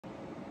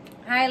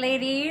Hi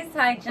ladies,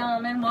 hi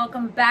gentlemen,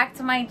 welcome back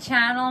to my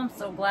channel. I'm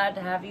so glad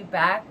to have you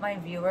back, my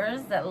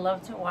viewers that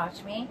love to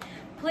watch me.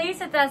 Please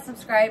hit that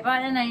subscribe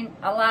button.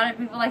 A lot of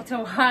people like to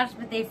watch,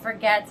 but they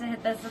forget to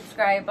hit that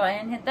subscribe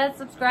button. Hit that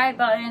subscribe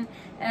button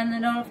and the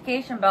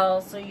notification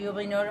bell so you'll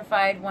be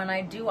notified when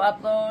I do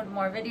upload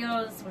more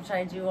videos, which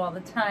I do all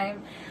the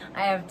time.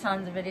 I have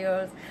tons of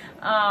videos.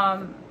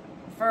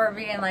 For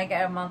being like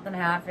a month and a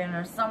half in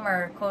or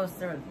somewhere close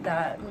to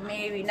that,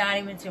 maybe not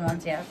even 2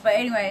 months yet, but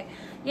anyway,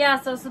 yeah,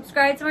 so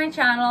subscribe to my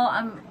channel.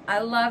 I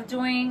love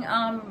doing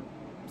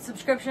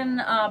subscription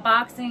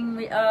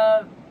boxing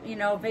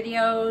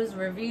videos,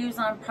 reviews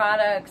on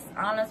products,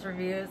 honest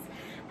reviews,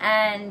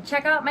 and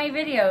check out my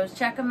videos.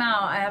 Check them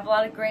out. I have a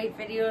lot of great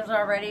videos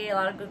already, a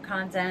lot of good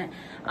content,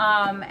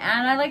 and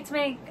I like to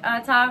make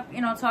talk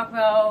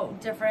about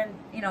different,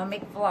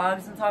 make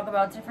vlogs and talk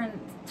about different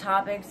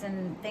topics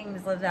and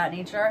things of that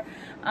nature.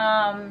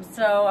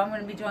 So I'm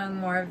going to be doing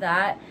more of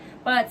that.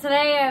 But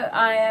today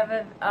I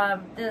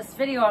have this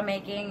video I'm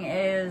making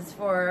is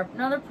for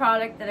another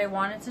product that I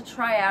wanted to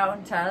try out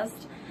and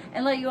test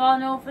and let you all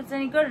know if it's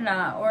any good or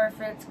not, or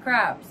if it's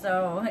crap.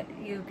 So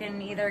you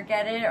can either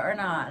get it or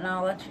not, and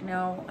I'll let you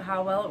know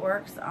how well it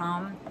works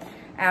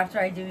after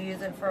I do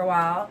use it for a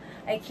while.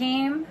 I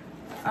came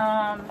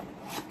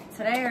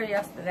today or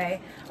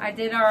yesterday. I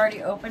did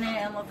already open it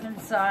and look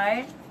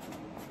inside.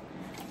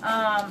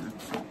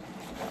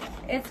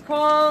 It's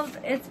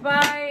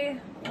by,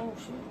 oh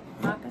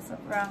shoot, knock us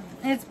up around.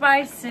 It's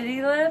by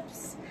City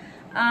Lips.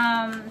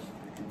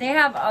 They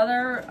have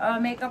other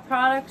makeup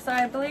products,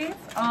 I believe.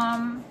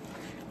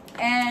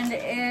 And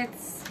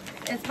it's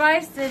by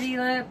City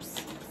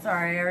Lips.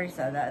 Sorry, I already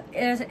said that.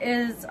 It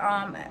is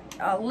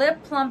a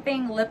lip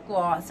plumping lip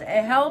gloss. It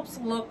helps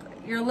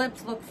your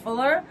lips look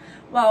fuller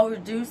while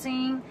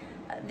reducing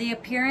the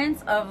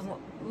appearance of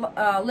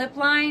lip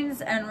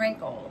lines and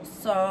wrinkles.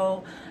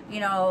 So,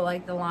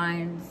 like the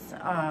lines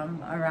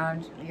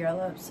around your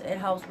lips. It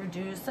helps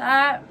reduce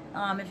that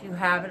if you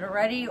have it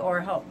already,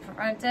 or help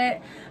prevent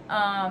it.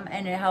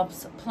 And it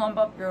helps plump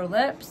up your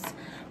lips.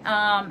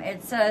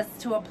 It says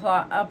to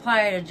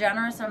apply a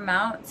generous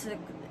amount to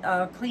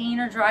clean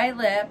or dry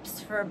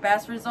lips. For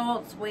best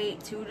results,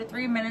 wait 2 to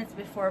 3 minutes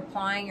before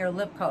applying your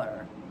lip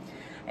color.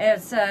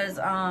 It says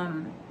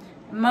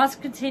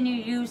must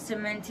continue use to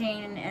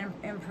maintain and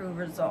improve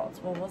results.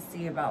 Well, we'll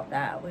see about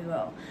that. We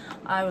will.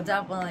 I will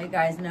definitely let you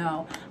guys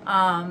know.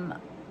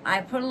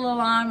 I put a little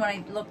on when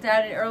I looked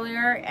at it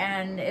earlier,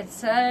 and it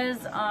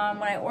says when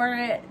I ordered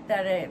it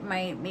that it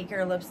might make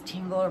your lips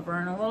tingle or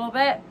burn a little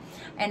bit,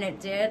 and it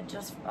did,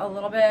 just a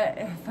little bit.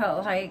 It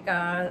felt like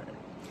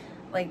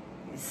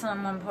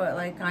someone put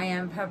like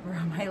cayenne pepper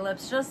on my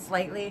lips, just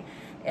slightly.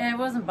 And it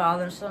wasn't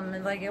bothersome.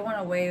 It went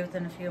away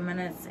within a few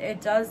minutes. It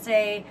does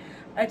say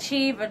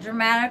achieve a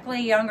dramatically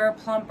younger,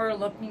 plumper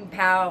looking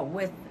pout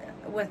with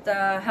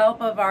the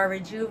help of our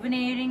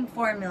rejuvenating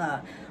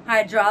formula.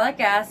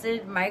 Hyaluronic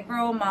acid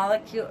micro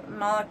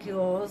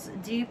molecules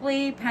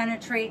deeply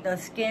penetrate the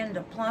skin to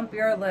plump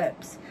your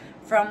lips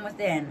from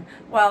within,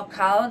 while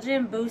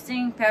collagen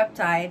boosting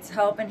peptides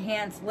help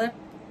enhance lip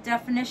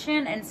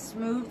definition and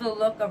smooth the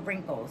look of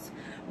wrinkles.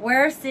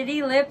 Wear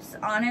City Lips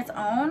on its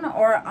own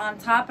or on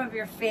top of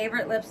your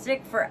favorite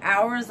lipstick for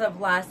hours of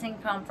lasting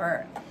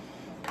comfort.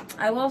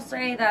 I will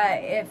say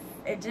that if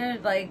it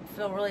did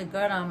feel really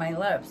good on my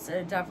lips,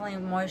 it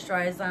definitely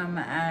moisturized them,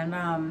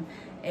 and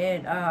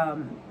it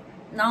not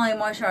only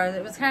moisturized,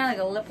 it was kind of like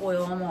a lip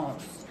oil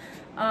almost.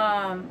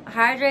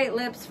 Hydrate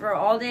lips for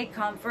all day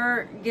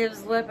comfort,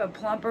 gives lip a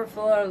plumper,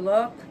 fuller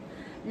look,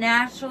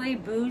 naturally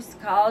boosts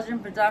collagen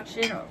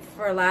production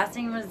for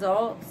lasting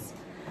results.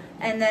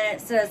 And then it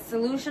says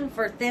solution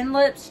for thin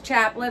lips,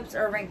 chapped lips,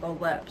 or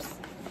wrinkled lips.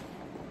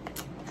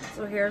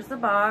 So here's the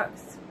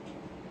box.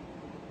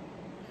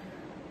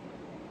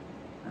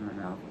 I don't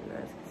know if you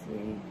guys can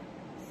see.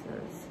 It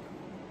says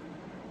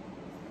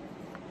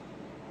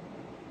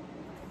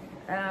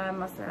I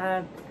must have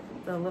had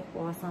the lip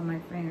gloss on my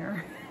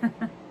finger.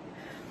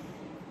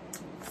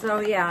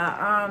 So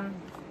yeah,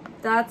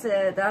 that's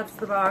it. That's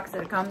the box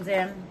that it comes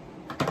in.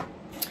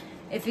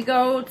 If you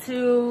go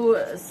to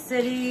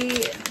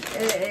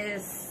it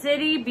is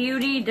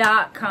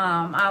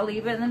citybeauty.com. I'll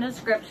leave it in the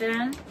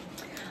description.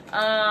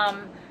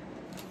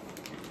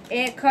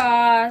 It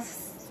costs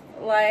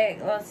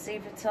let's see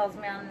if it tells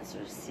me on this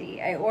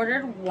receipt. I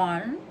ordered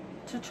one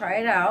to try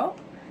it out.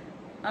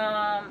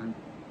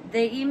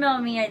 They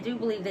emailed me. I do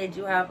believe they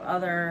do have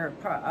other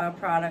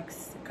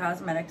products,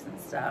 cosmetics and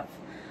stuff.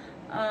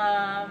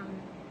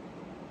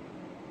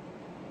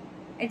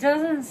 It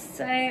doesn't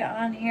say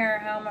on here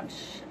how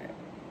much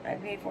I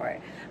paid for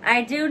it.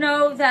 I do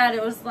know that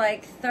it was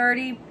like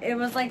 $30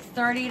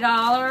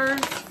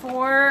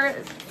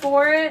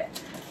 for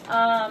it.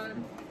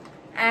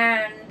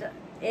 And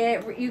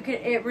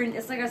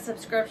it's like a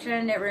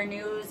subscription. It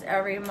renews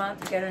every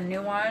month. You get a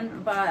new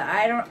one. But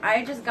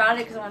I just got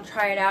it because I want to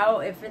try it out.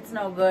 If it's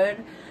no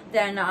good,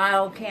 then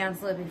I'll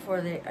cancel it before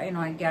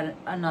I get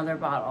another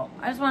bottle.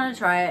 I just want to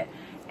try it.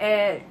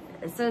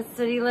 It says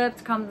City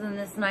Lips, comes in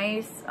this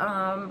nice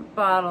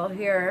bottle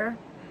here.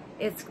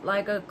 It's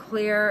like a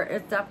clear,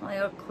 it's definitely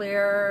a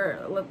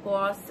clear lip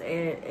gloss.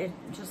 It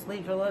just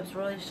leaves your lips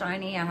really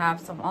shiny. I have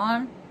some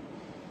on.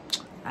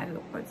 I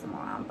could put some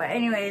more on. But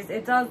anyways,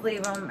 it does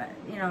leave them,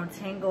 you know,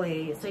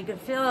 tingly. So you can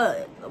feel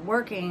it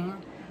working.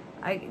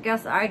 I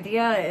guess the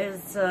idea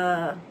is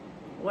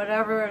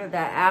whatever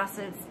that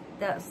acids,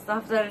 that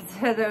stuff that it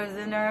said that was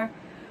in there,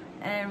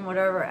 and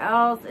whatever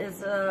else is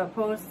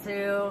supposed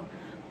to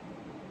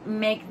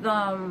make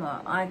them,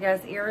 I guess,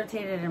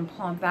 irritated and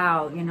plump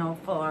out, you know,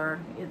 fuller.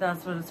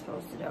 That's what it's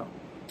supposed to do,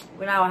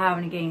 without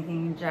having to get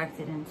anything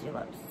injected into your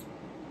lips.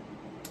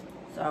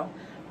 So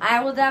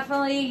I will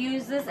definitely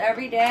use this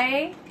every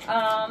day,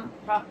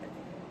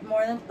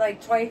 more than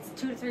like twice,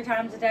 2 to 3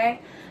 times a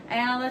day,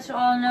 and I'll let you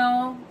all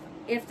know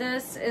if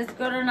this is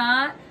good or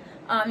not.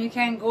 You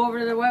can go over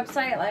to their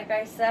website, like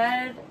I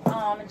said,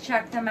 and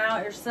check them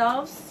out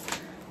yourselves.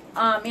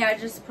 Yeah, I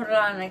just put it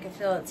on and I could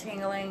feel it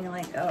tingling,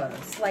 like a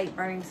slight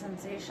burning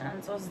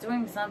sensation. So it's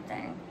doing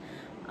something.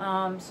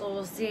 So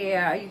we'll see. You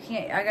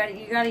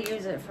gotta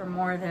use it for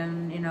more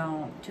than, you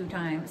know, 2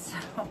 times.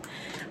 So,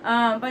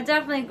 but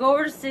definitely go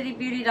over to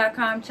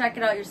citybeauty.com, check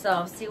it out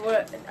yourself, see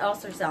what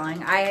else they're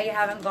selling. I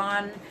haven't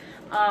gone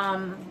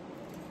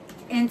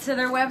into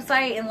their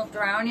website and looked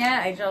around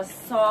yet. I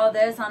just saw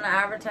this on the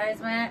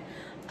advertisement.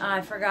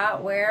 I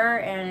forgot where,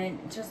 and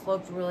it just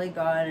looked really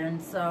good.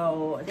 And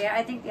so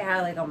I think they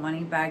had like a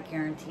money back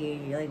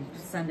guarantee, like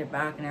just send it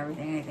back and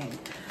everything, I think.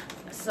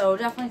 So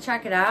definitely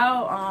check it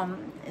out.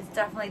 It's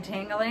definitely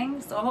tingling,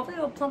 so hopefully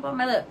it'll plump up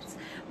my lips.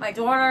 My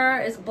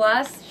daughter is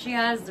blessed. She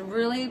has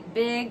really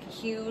big,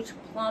 huge,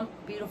 plump,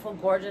 beautiful,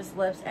 gorgeous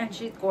lips, and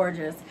she's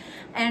gorgeous,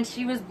 and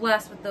she was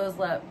blessed with those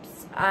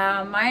lips.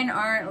 Mine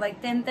aren't like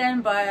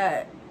thin,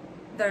 but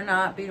they're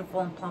not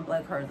beautiful and plump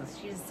like hers.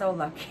 She's so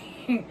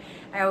lucky.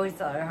 I always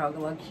tell her how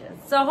good looking she is.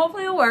 So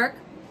hopefully it'll work,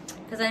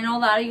 because I know a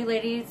lot of you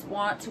ladies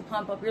want to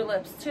plump up your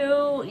lips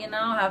too, you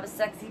know, have a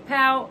sexy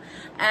pout.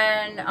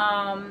 And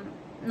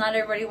not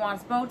everybody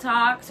wants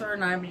Botox, or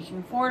not everybody can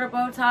afford a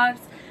Botox,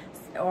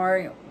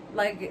 or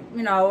like,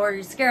 you know, or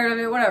you're scared of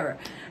it, whatever.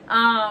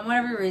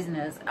 Whatever your reason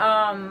is.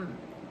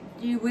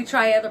 We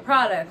try other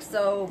products.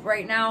 So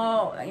right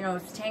now, you know,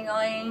 it's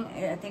tingling.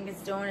 I think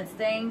it's doing its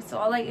thing. So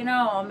I'll let you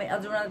know.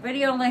 I'll do another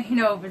video and let you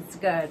know if it's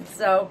good.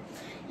 So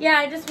yeah,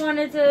 I just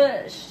wanted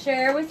to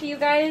share with you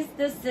guys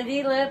this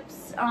City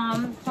Lips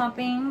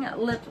plumping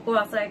lip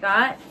gloss I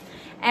got.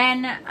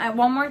 And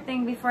one more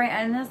thing before I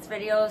end this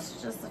video.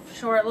 It's just a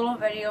short little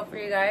video for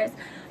you guys.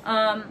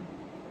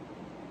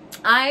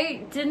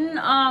 I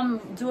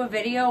didn't do a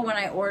video when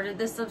I ordered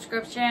this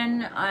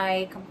subscription.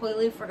 I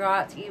completely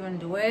forgot to even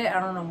do it. I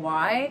don't know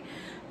why.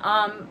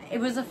 It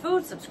was a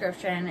food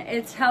subscription.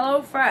 It's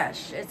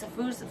HelloFresh. It's a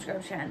food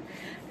subscription.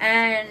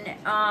 And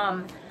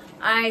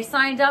I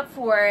signed up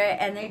for it,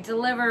 and they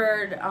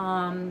delivered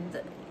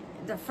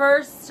the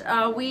first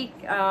week.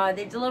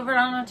 They delivered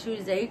on a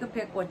Tuesday. You could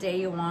pick what day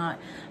you want.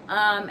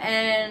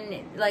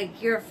 And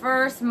like your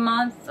first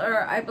month,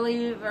 or I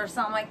believe, or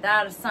something like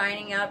that, of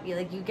signing up, you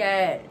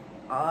get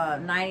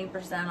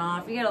 90%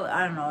 off. You get,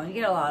 I don't know, you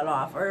get a lot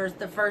off. Or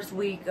the first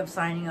week of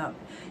signing up,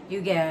 you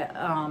get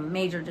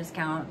major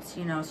discounts,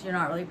 you know, so you're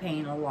not really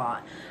paying a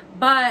lot.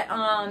 But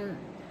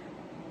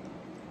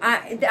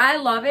I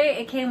love it.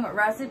 It came with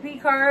recipe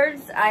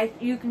cards.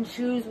 You can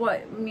choose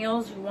what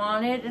meals you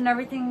wanted, and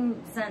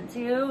everything sent to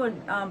you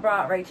and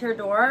brought right to your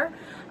door.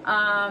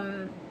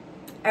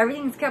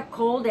 Everything's kept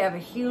cold. They have a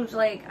huge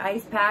like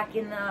ice pack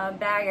in the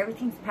bag.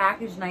 Everything's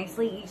packaged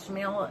nicely, each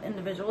meal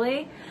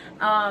individually.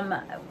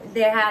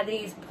 They had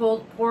these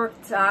pulled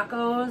pork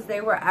tacos.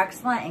 They were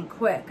excellent and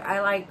quick.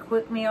 I like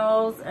quick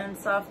meals and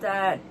stuff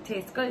that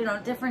taste good. You know,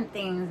 different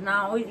things,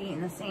 not always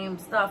eating the same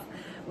stuff.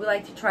 We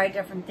like to try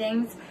different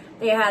things.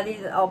 They had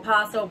these El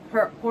Paso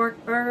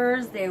pork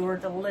burgers. They were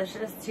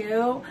delicious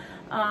too.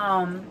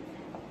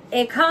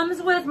 It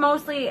comes with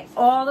mostly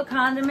all the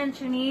condiments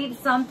you need.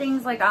 Some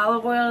things like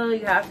olive oil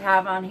you have to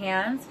have on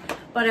hand.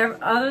 But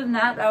other than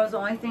that, that was the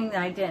only thing that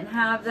I didn't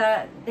have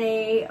that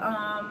they,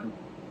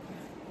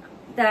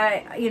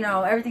 you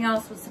know, everything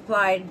else was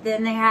supplied.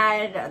 Then they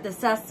had the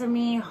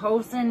sesame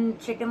hoisin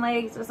chicken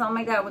legs or something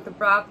like that with the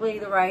broccoli,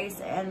 the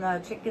rice, and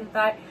the chicken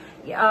thigh,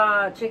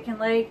 chicken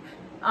leg.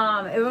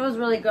 It was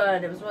really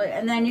good. It was really,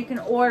 and then you can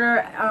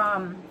order,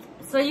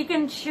 so you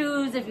can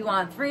choose if you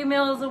want 3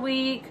 meals a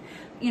week,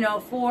 you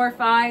know, 4,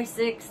 5,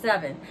 6,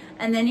 7.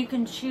 And then you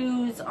can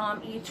choose,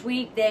 each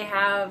week they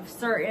have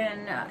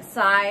certain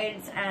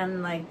sides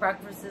and like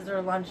breakfasts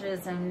or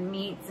lunches and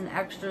meats and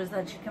extras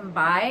that you can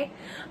buy.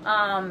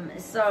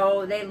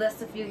 So they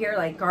list a few here,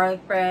 like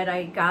garlic bread.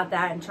 I got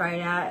that and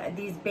tried that.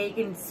 These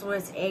bacon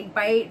Swiss egg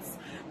bites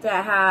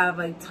that have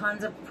like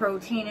tons of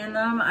protein in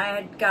them. I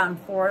had gotten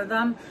 4 of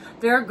them.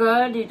 They're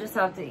good. You just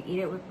have to eat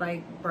it with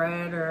like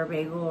bread or a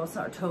bagel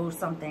or toast,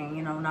 something,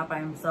 you know, not by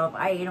himself.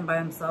 I ate them by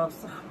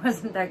himself, so it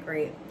wasn't that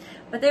great.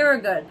 But they were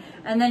good.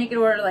 And then you could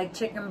order like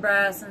chicken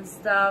breasts and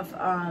stuff.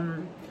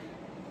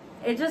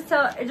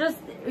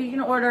 You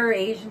can order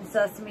Asian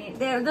sesame.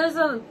 There's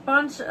a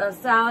bunch of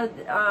salad,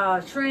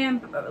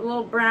 shrimp,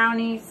 little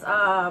brownies,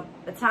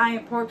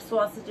 Italian pork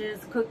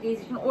sausages, cookies.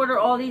 You can order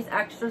all these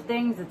extra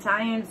things,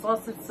 Italian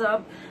sausage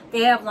sub.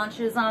 They have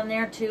lunches on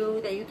there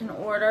too that you can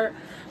order.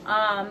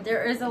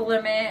 There is a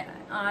limit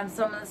on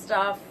some of the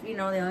stuff. You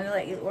know, they only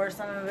let you order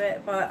some of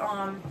it, but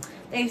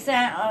they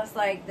sent us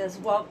like this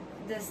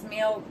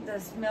meal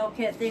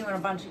kit thing with a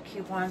bunch of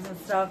coupons and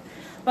stuff.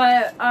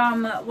 But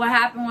what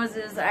happened was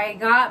I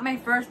got my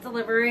first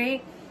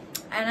delivery,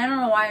 and I don't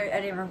know why I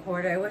didn't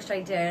record it. I wish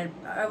I did.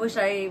 I wish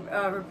I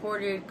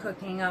recorded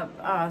cooking up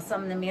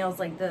some of the meals,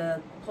 like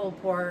the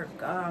pulled pork,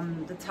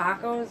 the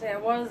tacos.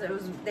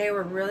 They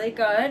were really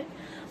good,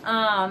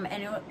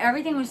 and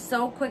everything was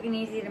so quick and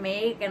easy to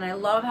make, and I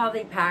love how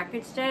they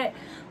packaged it.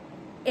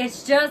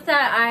 It's just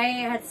that I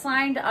had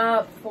signed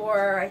up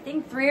for, I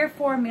think, 3 or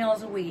 4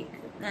 meals a week,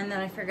 and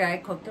then I figured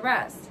I'd cook the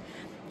rest.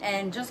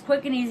 And just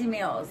quick and easy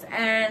meals.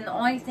 And the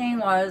only thing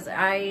was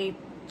I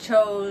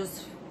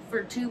chose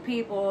for 2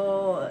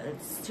 people,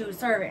 it's 2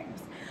 servings.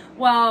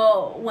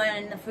 Well,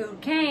 when the food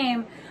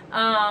came,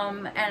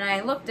 and I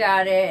looked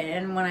at it,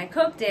 and when I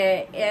cooked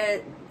it,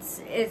 it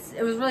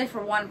was really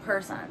for 1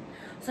 person.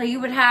 So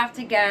you would have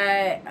to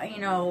get,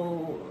 you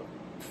know,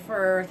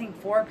 for I think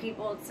 4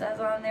 people, it says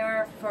on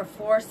there, for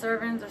 4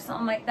 servings or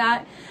something like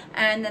that.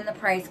 And then the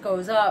price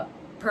goes up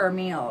per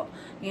meal,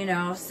 you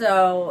know,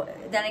 so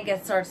then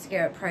it starts to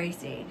get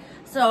pricey.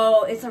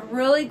 So it's a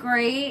really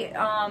great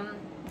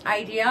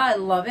idea. I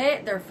love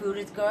it. Their food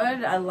is good.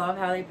 I love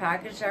how they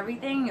packaged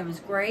everything. It was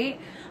great,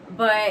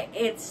 but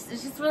it's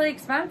just really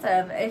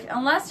expensive.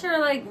 Unless you're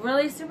like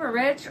really super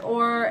rich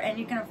and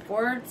you can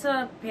afford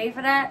to pay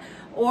for that,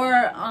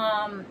 or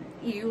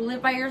you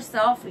live by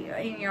yourself,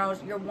 you know,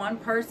 you're 1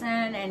 person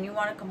and you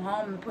want to come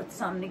home and put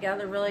something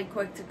together really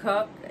quick to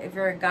cook. If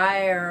you're a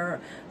guy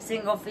or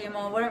single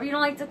female, whatever, you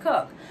don't like to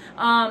cook,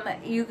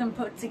 you can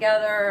put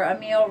together a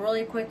meal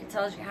really quick. It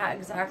tells you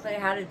exactly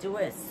how to do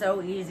it. It's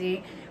so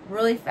easy,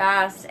 really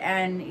fast,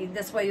 and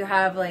this way you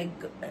have, like,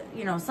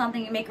 you know,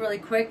 something you make really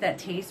quick that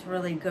tastes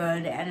really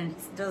good, and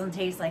it doesn't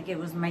taste like it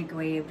was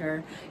microwaved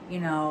or, you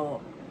know,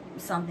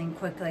 something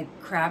quick like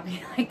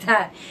crappy like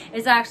that.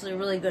 It's actually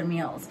really good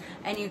meals,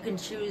 and you can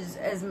choose,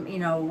 as you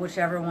know,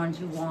 whichever ones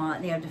you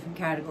want. They have different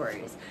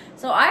categories,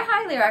 so I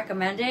highly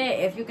recommend it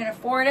if you can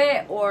afford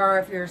it, or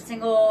if you're a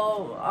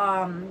single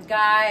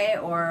guy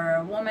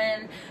or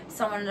woman,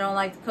 someone who don't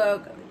like to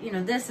cook. You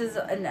know, this is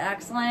an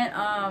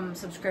excellent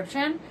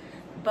subscription.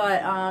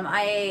 But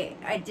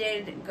I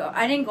didn't go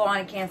on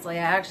and cancel it. I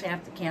actually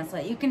have to cancel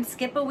it. You can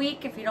skip a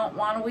week if you don't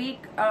want a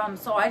week.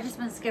 So I just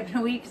been skipping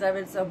a week because I've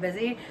been so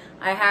busy.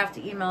 I have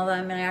to email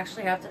them, and I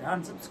actually have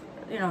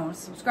to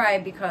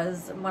subscribe,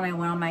 because when I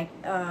went on my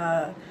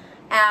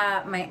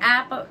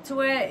app up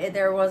to it,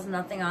 there was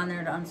nothing on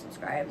there to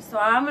unsubscribe. So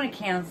I'm gonna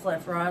cancel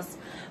it for us.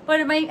 But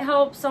it might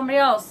help somebody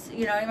else.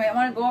 You know, you might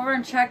want to go over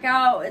and check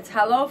out. It's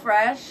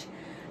HelloFresh,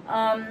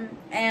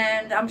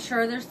 and I'm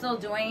sure they're still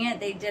doing it.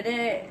 They did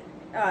it.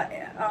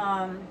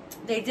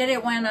 They did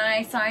it when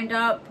I signed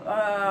up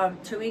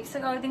 2 weeks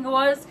ago, I think it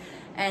was,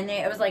 and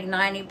it was like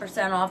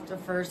 90% off the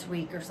first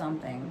week or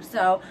something.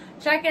 So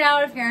check it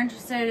out if you're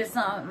interested. It's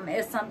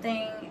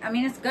something. I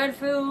mean, it's good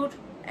food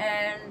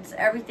and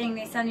everything.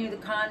 They send you the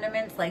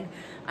condiments. Like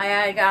I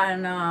had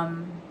gotten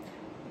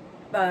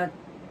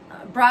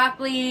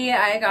broccoli.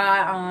 I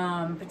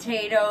got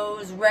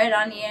potatoes, red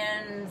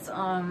onions,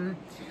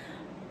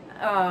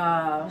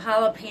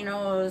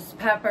 jalapenos,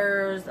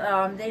 peppers.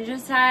 They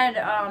just had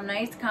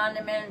nice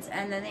condiments,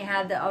 and then they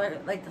had the other,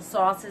 like the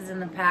sauces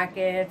in the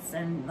packets,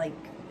 and like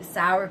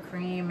sour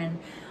cream and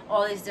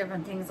all these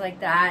different things like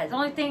that. The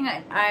only thing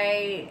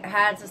I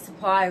had to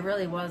supply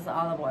really was the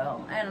olive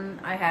oil, and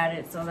I had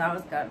it, so that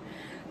was good.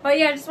 But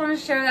yeah, I just want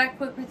to share that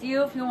quick with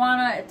you if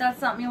that's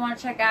something you want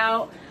to check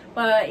out.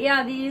 But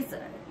yeah, these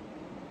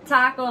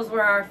tacos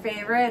were our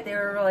favorite. They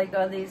were really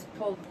good, these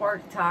pulled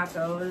pork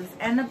tacos,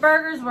 and the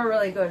burgers were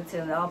really good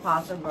too, the El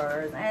Paso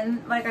burgers.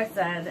 And like I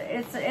said,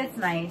 it's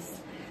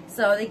nice.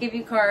 So they give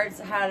you cards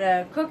how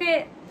to cook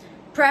it.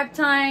 Prep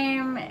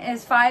time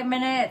is 5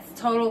 minutes.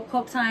 Total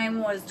cook time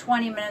was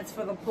 20 minutes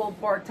for the pulled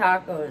pork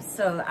tacos.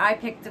 So I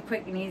picked the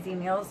quick and easy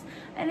meals,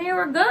 and they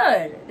were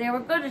good. They were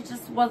good. It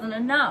just wasn't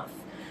enough.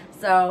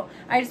 So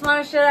I just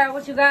want to share that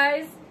with you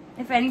guys.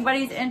 If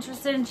anybody's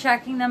interested in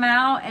checking them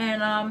out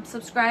and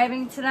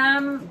subscribing to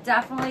them,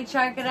 definitely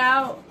check it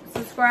out.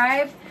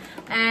 Subscribe.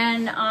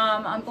 And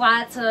I'm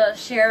glad to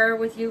share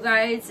with you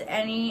guys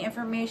any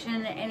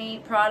information, any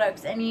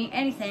products,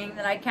 anything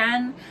that I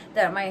can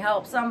that might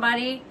help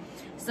somebody.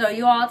 So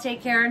you all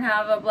take care and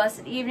have a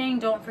blessed evening.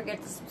 Don't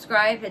forget to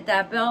subscribe. Hit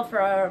that bell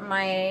for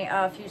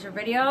my future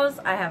videos.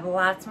 I have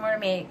lots more to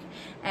make.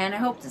 And I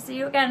hope to see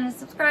you again, and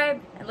subscribe.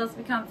 And let's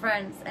become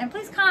friends. And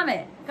please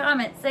comment.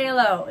 Comment. Say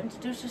hello.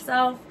 Introduce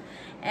yourself.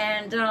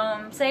 And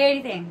say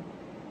anything.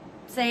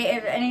 Say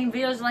if any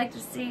videos you'd like to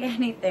see,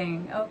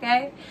 anything.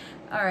 Okay?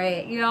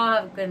 Alright. You all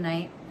have a good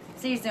night.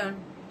 See you soon.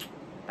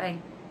 Bye.